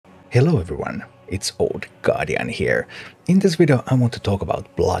Hello everyone, it's Old Guardian here. In this video I want to talk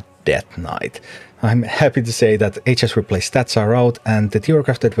about Blood Death Knight. I'm happy to say that HS Replay stats are out and the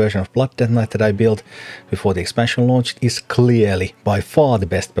theorycrafted version of Blood Death Knight that I built before the expansion launched is clearly by far the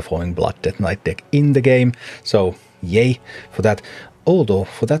best performing Blood Death Knight deck in the game, so yay for that. Although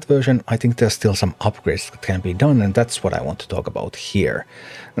for that version I think there's still some upgrades that can be done, and that's what I want to talk about here.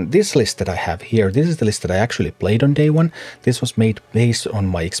 And this list that I have here, this is the list that I actually played on day one. This was made based on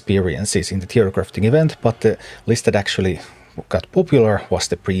my experiences in the theorycrafting event, but the list that actually got popular was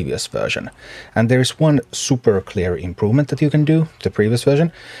the previous version. And there is one super clear improvement that you can do to the previous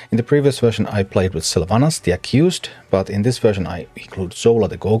version. In the previous version I played with Sylvanas the Accused, but in this version I include Zola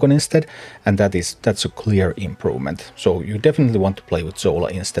the Gorgon instead, and that's a clear improvement. So you definitely want to play with Zola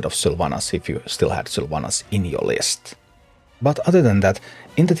instead of Sylvanas if you still had Sylvanas in your list. But other than that,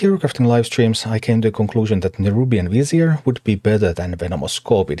 in the theorycrafting live streams I came to the conclusion that Nerubian Vizier would be better than Venomous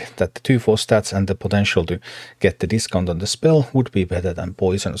Scorpid, that the 2-4 stats and the potential to get the discount on the spell would be better than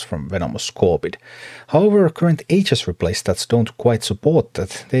Poisons from Venomous Scorpid. However, current HS Replay stats don't quite support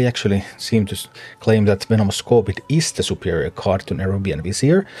that. They actually seem to claim that Venomous Scorpid is the superior card to Nerubian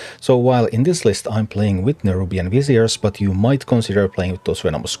Vizier, so while in this list I'm playing with Nerubian Viziers, but you might consider playing with those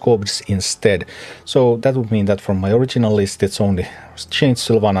Venomous Scorpids instead. So that would mean that from my original list it's only changed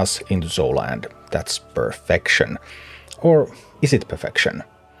Sylvanas into Zola, and that's perfection. Or is it perfection?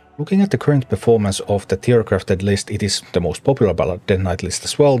 Looking at the current performance of the theorycrafted list, it is the most popular Blood Death Knight list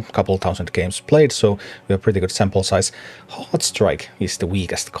as well, couple thousand games played, so we have a pretty good sample size. Heartstrike is the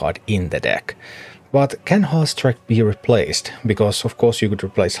weakest card in the deck. But can Heartstrike be replaced? Because of course you could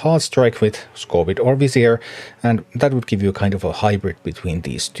replace Heartstrike with Scorpid or Vizier, and that would give you kind of a hybrid between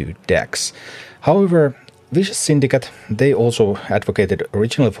these two decks. However, Vicious Syndicate, they also advocated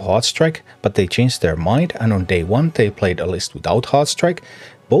originally for Heartstrike, but they changed their mind, and on day one they played a list without Heartstrike.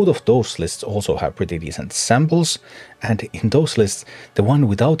 Both of those lists also have pretty decent samples, and in those lists the one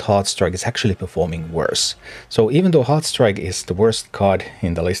without Heartstrike is actually performing worse. So even though Heartstrike is the worst card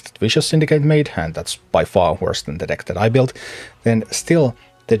in the list that Vicious Syndicate made, and that's by far worse than the deck that I built, then still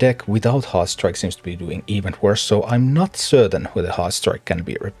the deck without Heartstrike seems to be doing even worse, so I'm not certain whether Heartstrike can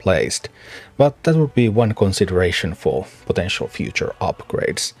be replaced. But that would be one consideration for potential future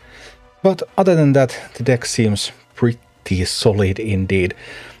upgrades. But other than that, the deck seems pretty solid indeed.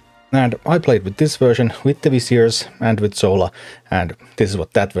 And I played with this version, with the Viziers and with Zola, and this is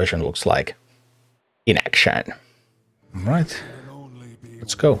what that version looks like in action. Alright,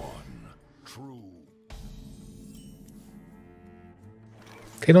 let's go.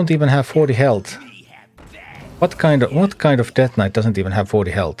 They don't even have 40 health. What kind of Death Knight doesn't even have 40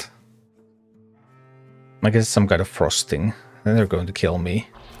 health? I guess it's some kind of frosting. Then they're going to kill me.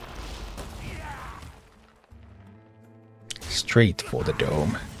 Straight for the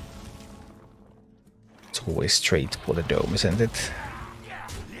dome. It's always straight for the dome, isn't it?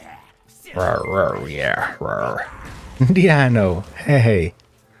 Rawr, rawr, yeah, rawr. Yeah, I know. Hey.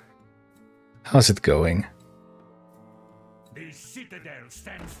 How's it going?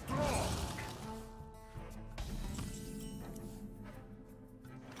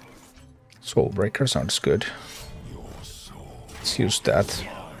 Soulbreaker sounds good. Let's use that.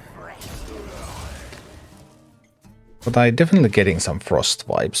 But I'm definitely getting some Frost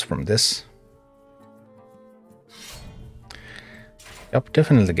vibes from this. Yep,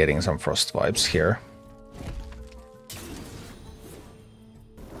 definitely getting some Frost vibes here.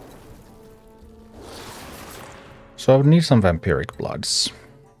 So I would need some Vampiric Bloods.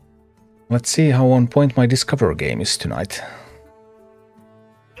 Let's see how on point my Discover game is tonight.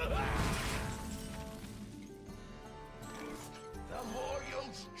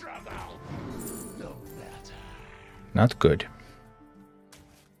 Not good.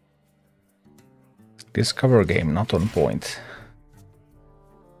 Discover game not on point.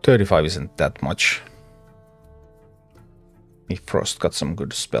 35 isn't that much. If Frost got some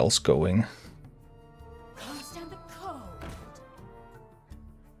good spells going.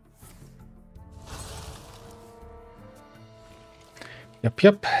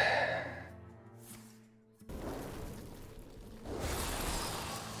 Yep.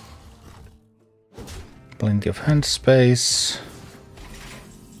 Plenty of hand space.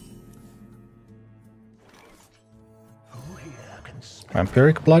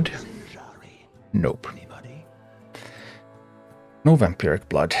 Vampiric Blood? Nope. No Vampiric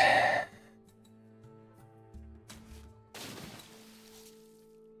Blood.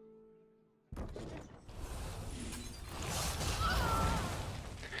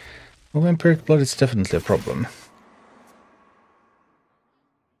 No Vampiric Blood is definitely a problem.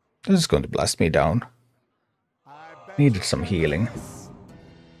 This is going to blast me down. Needed some healing.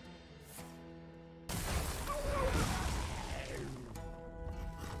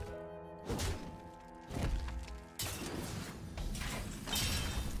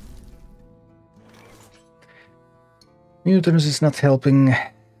 Mutants is not helping.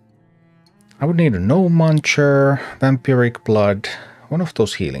 I would need a No Muncher, Vampiric Blood, one of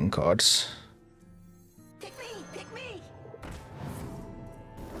those healing cards. Pick me!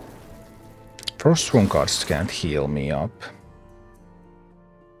 Frostrune cards can't heal me up.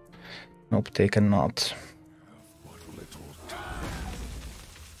 Nope, they cannot.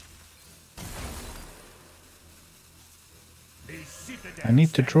 I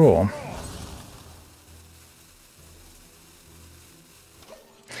need to draw.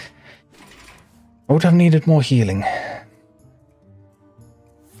 I would have needed more healing.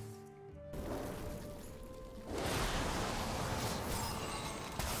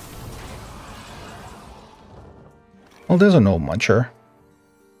 Well, there's a No Muncher.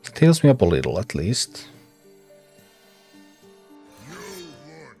 It heals me up a little at least.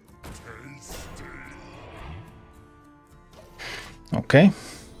 Okay.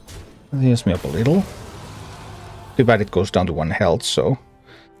 It heals me up a little. Too bad it goes down to 1 health, so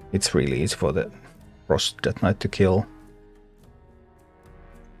it's really easy for the Frost Death Knight to kill.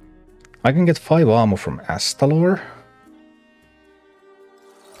 I can get 5 armor from Astalor.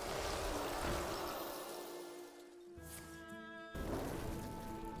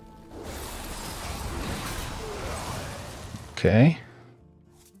 Okay.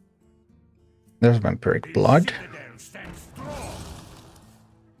 There's Vampiric Blood.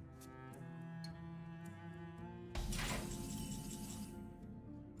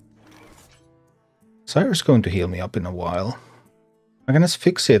 Sire's going to heal me up in a while. I can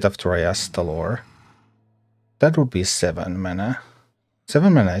asphyxiate after I Astalor. That would be 7 mana.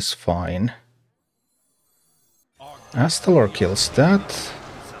 7 mana is fine. Astalor kills that.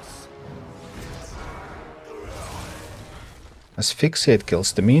 Asphyxiate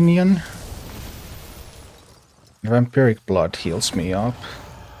kills the minion. Vampiric Blood heals me up.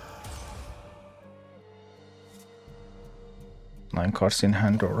 9 cards in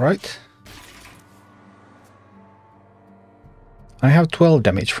hand, alright. I have 12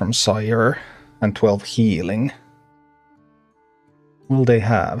 damage from Sire and 12 healing. Will they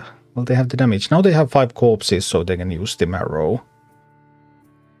have? Will they have the damage? Now they have 5 corpses, so they can use the marrow.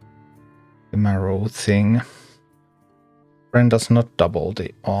 The marrow thing. Ren does not double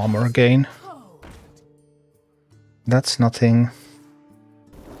the armor gain. That's nothing.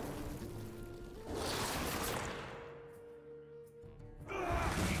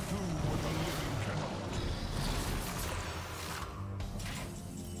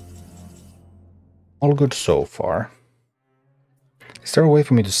 All good so far. Is there a way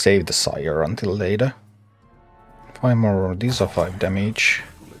for me to save the Sire until later? 5 more, these are 5 damage.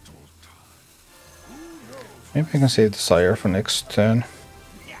 Maybe I can save the Sire for next turn.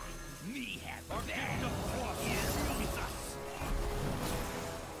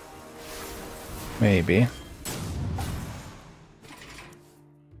 Maybe.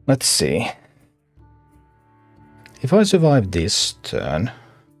 Let's see. If I survive this turn,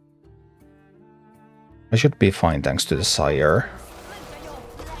 I should be fine thanks to the Sire.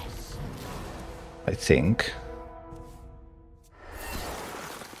 I think.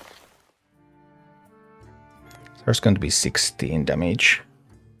 There's going to be 16 damage.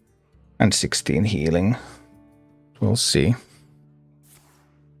 And 16 healing. We'll see.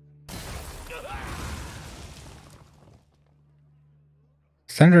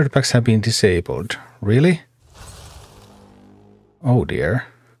 Standard packs have been disabled. Really? Oh dear.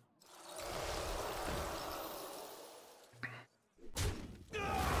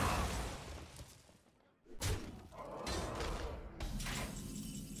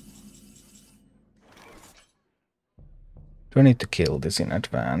 Do I need to kill this in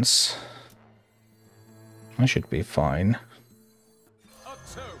advance? I should be fine.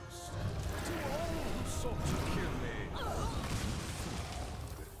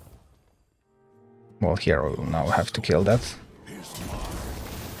 Well, here I will now have to kill that.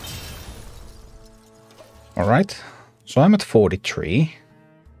 Alright, so I'm at 43.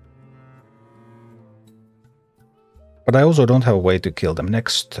 But I also don't have a way to kill them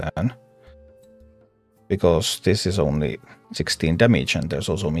next turn. Because this is only 16 damage and there's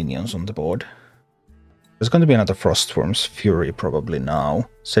also minions on the board. There's going to be another Frostworm's Fury probably now,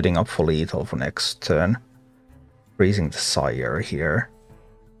 setting up for lethal for next turn. Freezing the Sire here.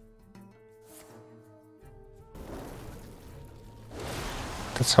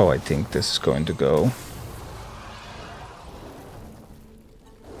 That's how I think this is going to go.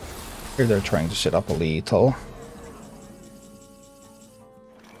 Here they're trying to set up a lethal.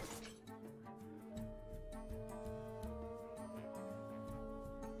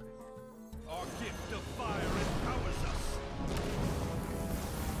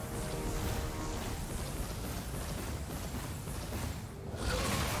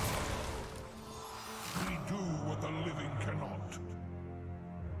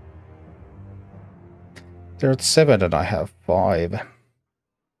 They're at 7 and I have 5.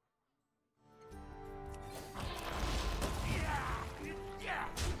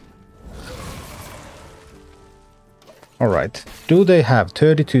 Alright, do they have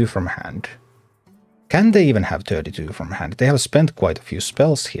 32 from hand? Can they even have 32 from hand? They have spent quite a few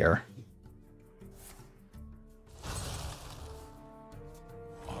spells here.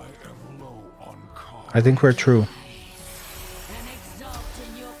 I think we're true.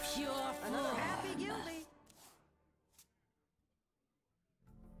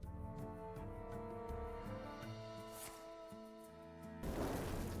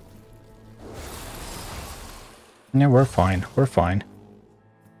 Yeah, we're fine. We're fine.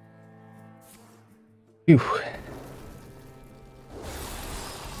 Phew.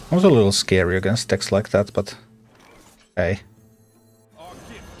 I was a little scary against decks like that, but hey.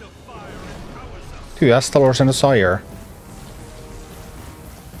 2 Astalors and a Sire.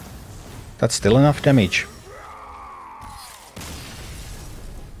 That's still enough damage.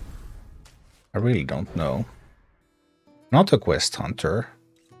 I really don't know. Not a Quest Hunter.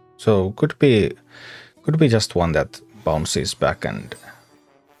 So could be just one that bounces back and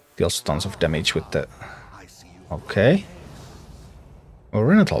deals tons of damage with the... Okay. Well,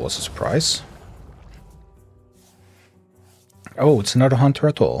 Renatal was a surprise. Oh, it's not a hunter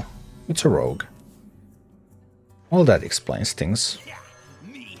at all. It's a rogue. Well, that explains things.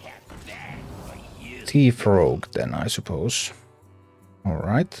 Thief rogue then, I suppose.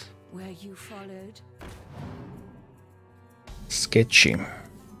 Alright. Where you followed. Sketchy.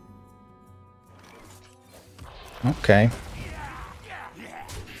 Okay.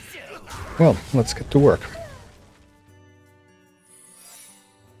 Well, let's get to work.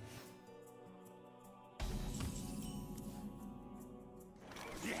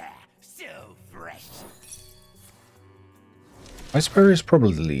 Iceberry is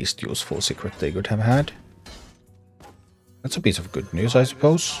probably the least useful secret they could have had. That's a piece of good news, I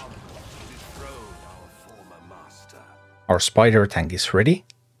suppose. Our spider tank is ready.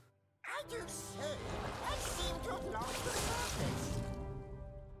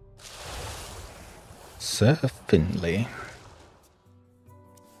 Certainly.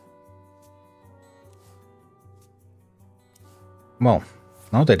 Well,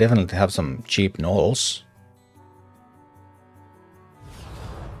 now they definitely have some cheap gnolls.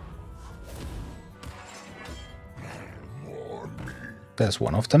 There's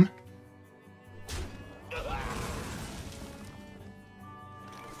one of them.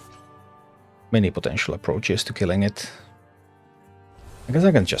 Many potential approaches to killing it. I guess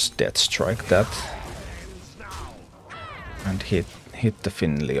I can just death strike that. And hit the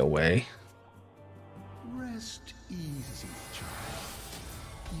Finley away. Rest easy, child.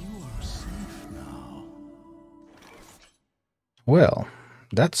 You are safe now. Well,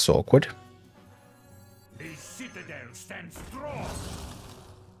 that's awkward. The citadel stands strong.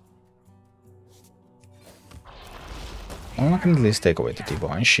 Well, I can at least take away the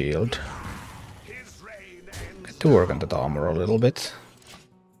Divine Shield. Get to work on that armor a little bit.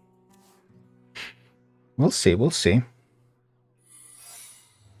 We'll see, we'll see.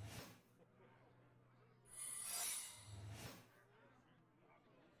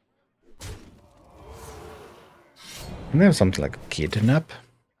 And they have something like a kidnap.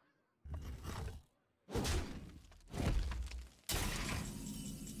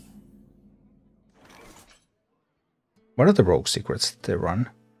 What are the rogue secrets that they run?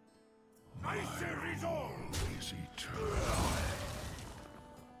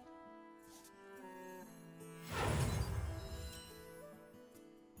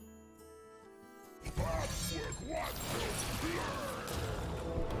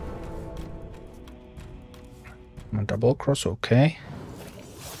 Double cross, okay.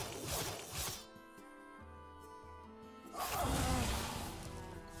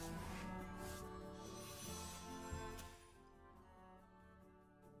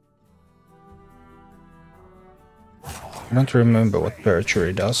 I don't remember what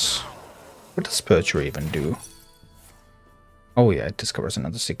Perjury does. What does Perjury even do? Oh yeah, it discovers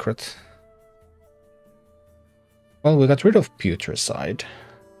another secret. Well, we got rid of Putricide,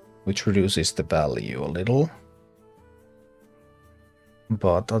 which reduces the value a little.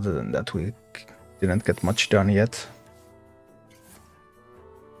 But other than that, we didn't get much done yet.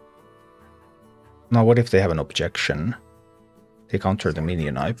 Now, what if they have an objection? They counter the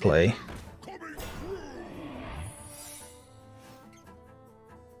minion I play.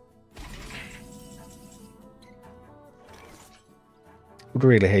 Would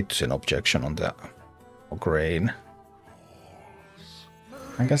really hate to see an objection on the Grain.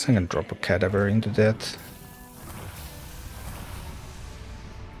 I guess I can drop a cadaver into that.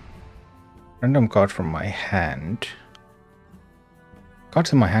 Random card from my hand.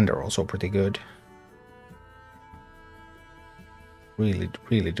 Cards in my hand are also pretty good.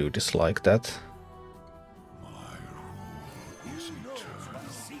 Really do dislike that.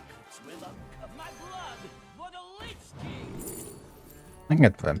 I can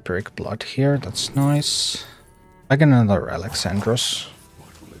get Vampiric Blood here, that's nice. I get another Alexandros.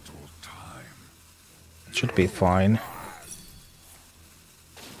 Should be fine.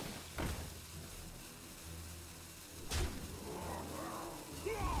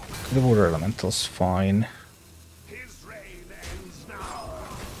 The Water Elemental's fine.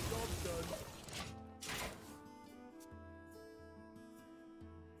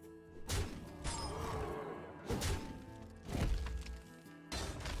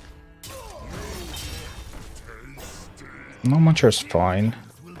 No Muncher's fine.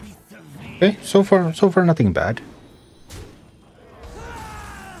 Okay, so far nothing bad.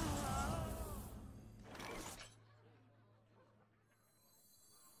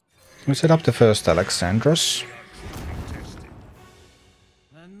 We set up the first Alexandros.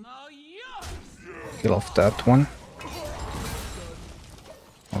 Kill off that one.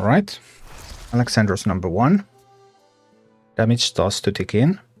 Alright. Alexandros number 1. Damage starts to tick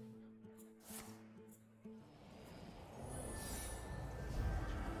in.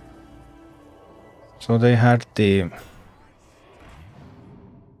 So they had the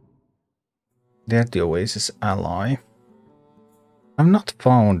Oasis ally. I've not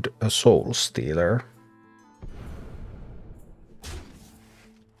found a Soul Stealer.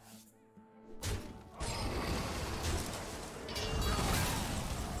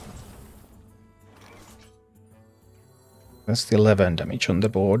 That's the 11 damage on the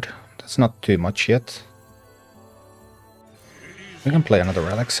board. That's not too much yet. We can play another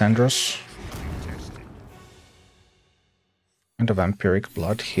Alexandros. And a Vampiric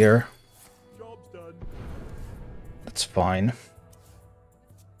Blood here. That's fine.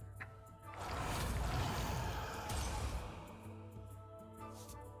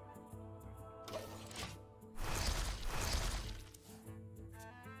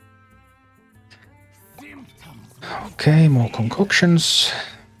 Okay, more concoctions.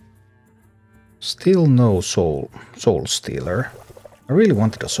 Still no Soul Stealer. I really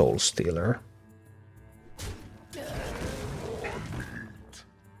wanted a Soul Stealer.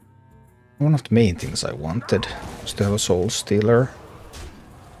 One of the main things I wanted was to have a Soul Stealer.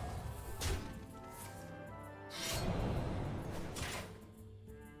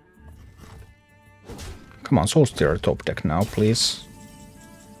 Come on, Soul Stealer top deck now, please.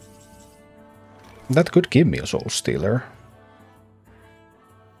 That could give me a Soul Stealer.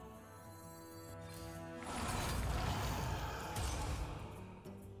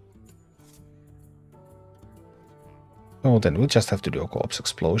 Oh, then we'll just have to do a Corpse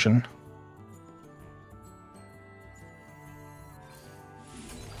Explosion.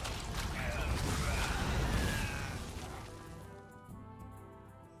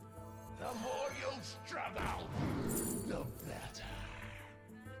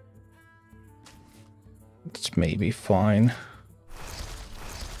 That's maybe fine.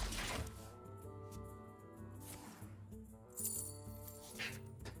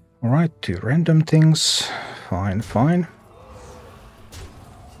 Alright, 2 random things. Fine.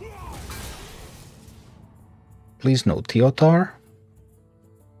 Please no Teotar.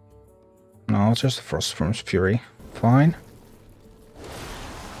 No, just Frostform's Fury. Fine.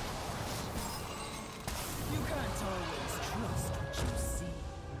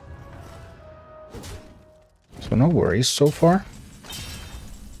 So no worries so far.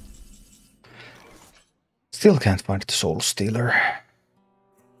 Still can't find the Soul Stealer.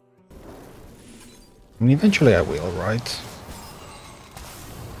 I mean, eventually I will, right?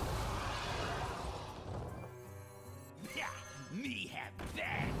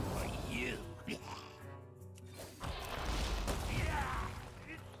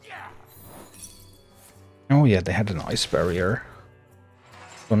 Oh yeah, they had an ice barrier.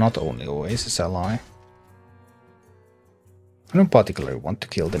 So not only Oasis ally. I don't particularly want to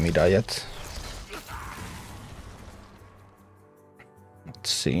kill the Mida yet.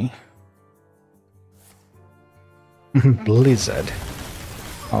 Let's see. Blizzard.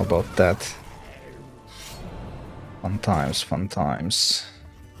 How about that? Fun times, fun times.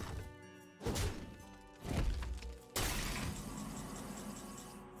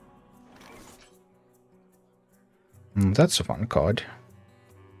 That's a fun card.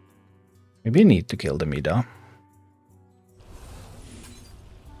 Maybe I need to kill the Mida.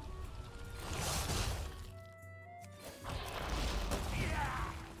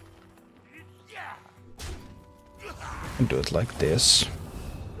 Do it like this.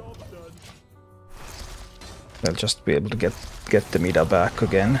 They'll just be able to get the meta back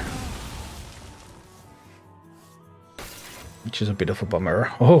again. Which is a bit of a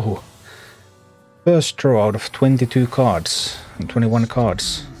bummer. Oh! First draw out of 22 cards and 21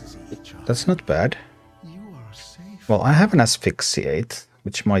 cards. That's not bad. Well, I have an Asphyxiate,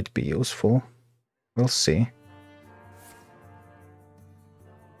 which might be useful. We'll see.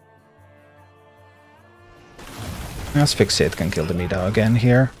 Asphyxiate can kill the meta again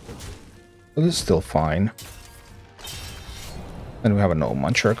here. But it's still fine. Then we have a No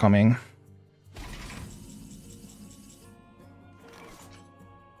Muncher coming.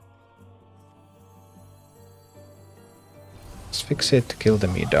 Asphyxiate to kill the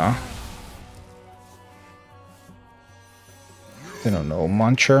meta. Then a No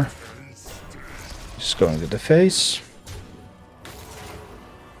Muncher. Just going to the face.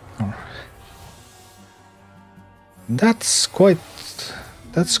 Oh. That's quite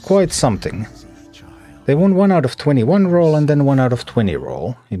something. They won 1 out of 21 roll and then 1 out of 20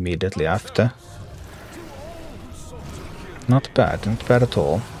 roll immediately after. Not bad at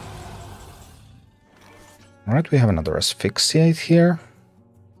all. Alright, we have another Asphyxiate here.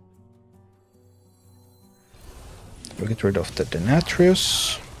 We'll get rid of the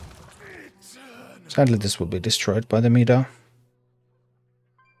Denatrius. Sadly, this will be destroyed by the meta.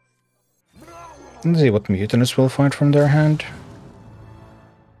 Let's see what Mutinous will find from their hand.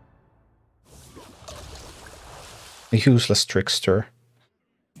 A useless Trickster.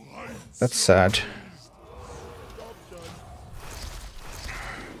 That's sad.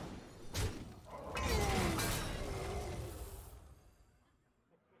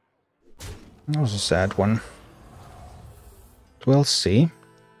 That was a sad one. We'll see.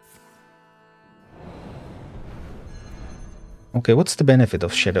 Okay, what's the benefit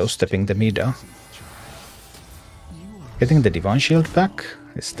of Shadow Stepping the meta? Getting the Divine Shield back?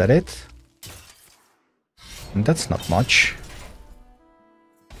 Is that it? And that's not much.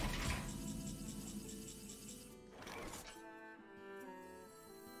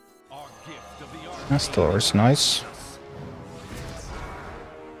 Astor is nice.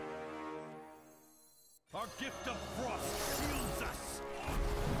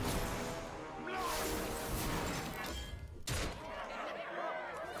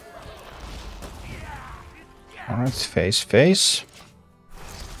 Alright, face.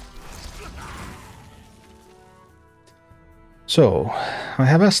 So, I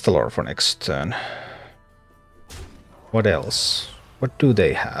have Astalor for next turn. What else? What do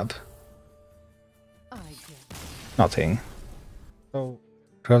they have? Nothing. So,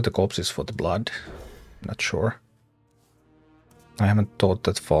 do I have the corpses for the blood? Not sure. I haven't thought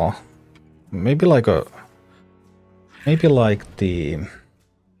that far. Maybe like the...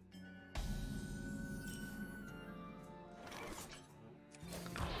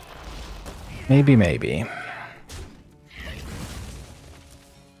 Maybe.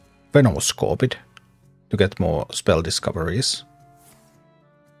 Venomous Scorpid to get more spell discoveries.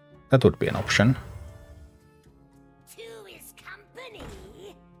 That would be an option. Two is company.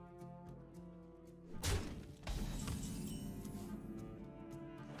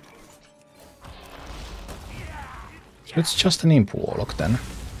 So it's just an Imp Warlock then.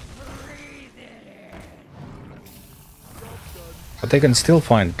 But they can still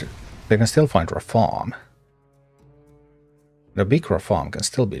find Rafarm. The big Rafarm can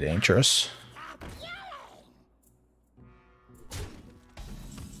still be dangerous.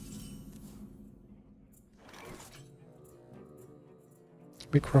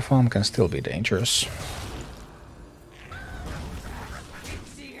 Big Rafarm can still be dangerous.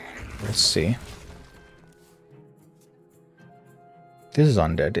 Let's see. This is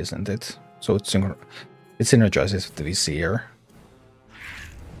undead, isn't it? So it synergizes with the Vizier.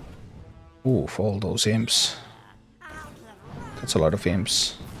 Ooh, for all those imps. That's a lot of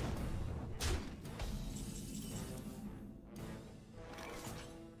imps.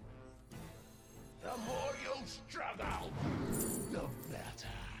 The more you struggle, the better.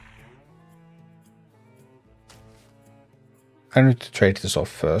 I need to trade this off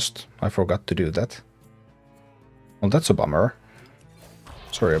first. I forgot to do that. Well, that's a bummer.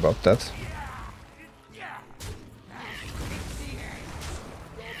 Sorry about that.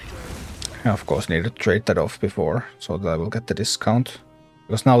 I of course need to trade that off before, so that I will get the discount.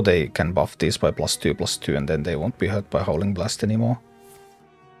 Because now they can buff these by +2/+2 and then they won't be hurt by Howling Blast anymore.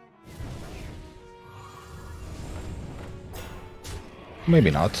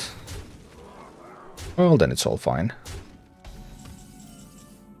 Maybe not. Well, then it's all fine.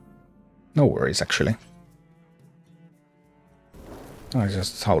 No worries, actually. I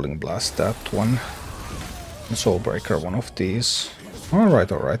just Howling Blast that one. And Soulbreaker one of these.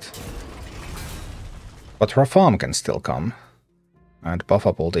 Alright. But Rafam can still come. And buff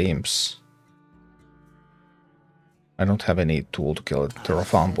up all the imps. I don't have any tool to kill the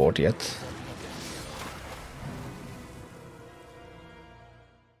Rafam board yet.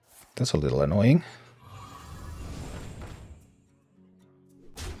 That's a little annoying.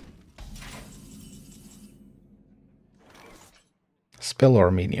 Spell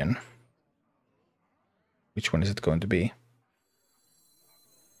or minion? Which one is it going to be?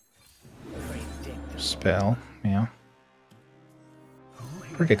 Spell, yeah.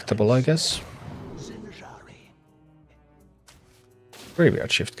 Predictable, I guess.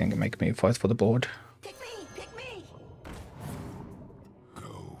 Graveyard Shift can make me fight for the board. Pick me!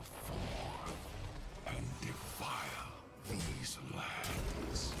 Go forth and defile these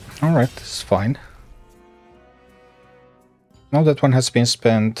lands. Alright, this is fine. Now that one has been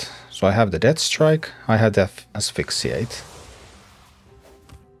spent, so I have the Death Strike, I had the Asphyxiate.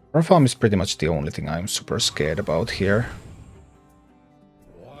 Rafam is pretty much the only thing I'm super scared about here.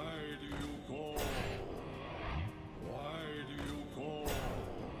 Why do you go? Why do you go?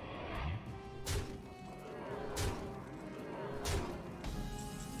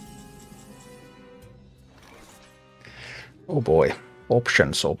 Oh boy,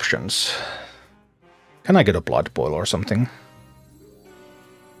 options. Can I get a Blood Boil or something?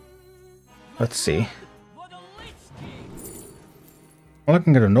 Let's see. Well, I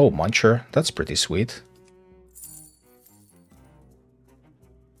can get a No Muncher, that's pretty sweet.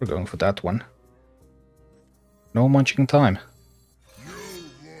 We're going for that one. No munching time.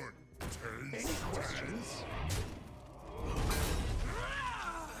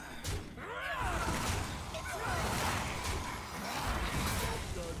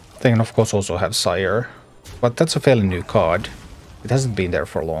 They can of course also have Sire, but that's a fairly new card. It hasn't been there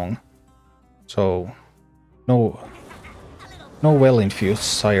for long. So, no well-infused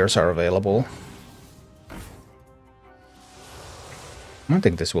Sires are available. I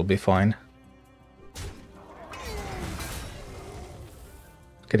think this will be fine.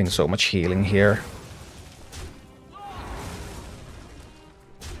 Getting so much healing here.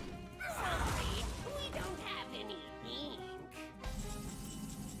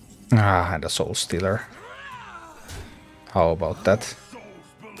 Ah, and a Soul Stealer. How about that?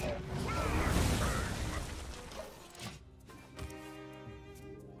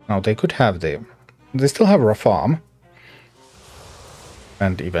 Now they could have they still have Rafam.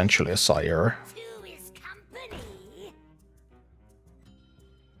 And eventually a Sire.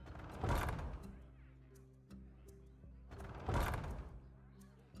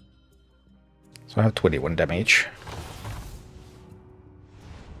 So I have 21 damage.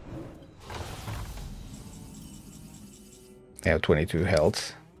 I have 22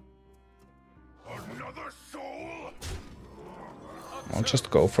 health. I'll just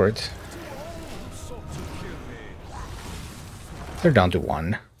go for it. They're down to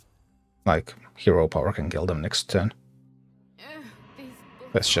 1. Like, hero power can kill them next turn.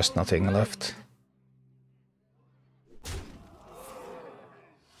 There's just nothing left.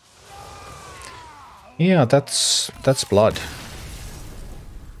 Yeah, that's blood.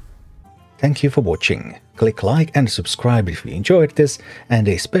 Thank you for watching. Click like and subscribe if you enjoyed this, and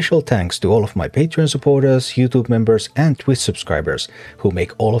a special thanks to all of my Patreon supporters, YouTube members and Twitch subscribers who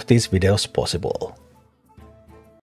make all of these videos possible.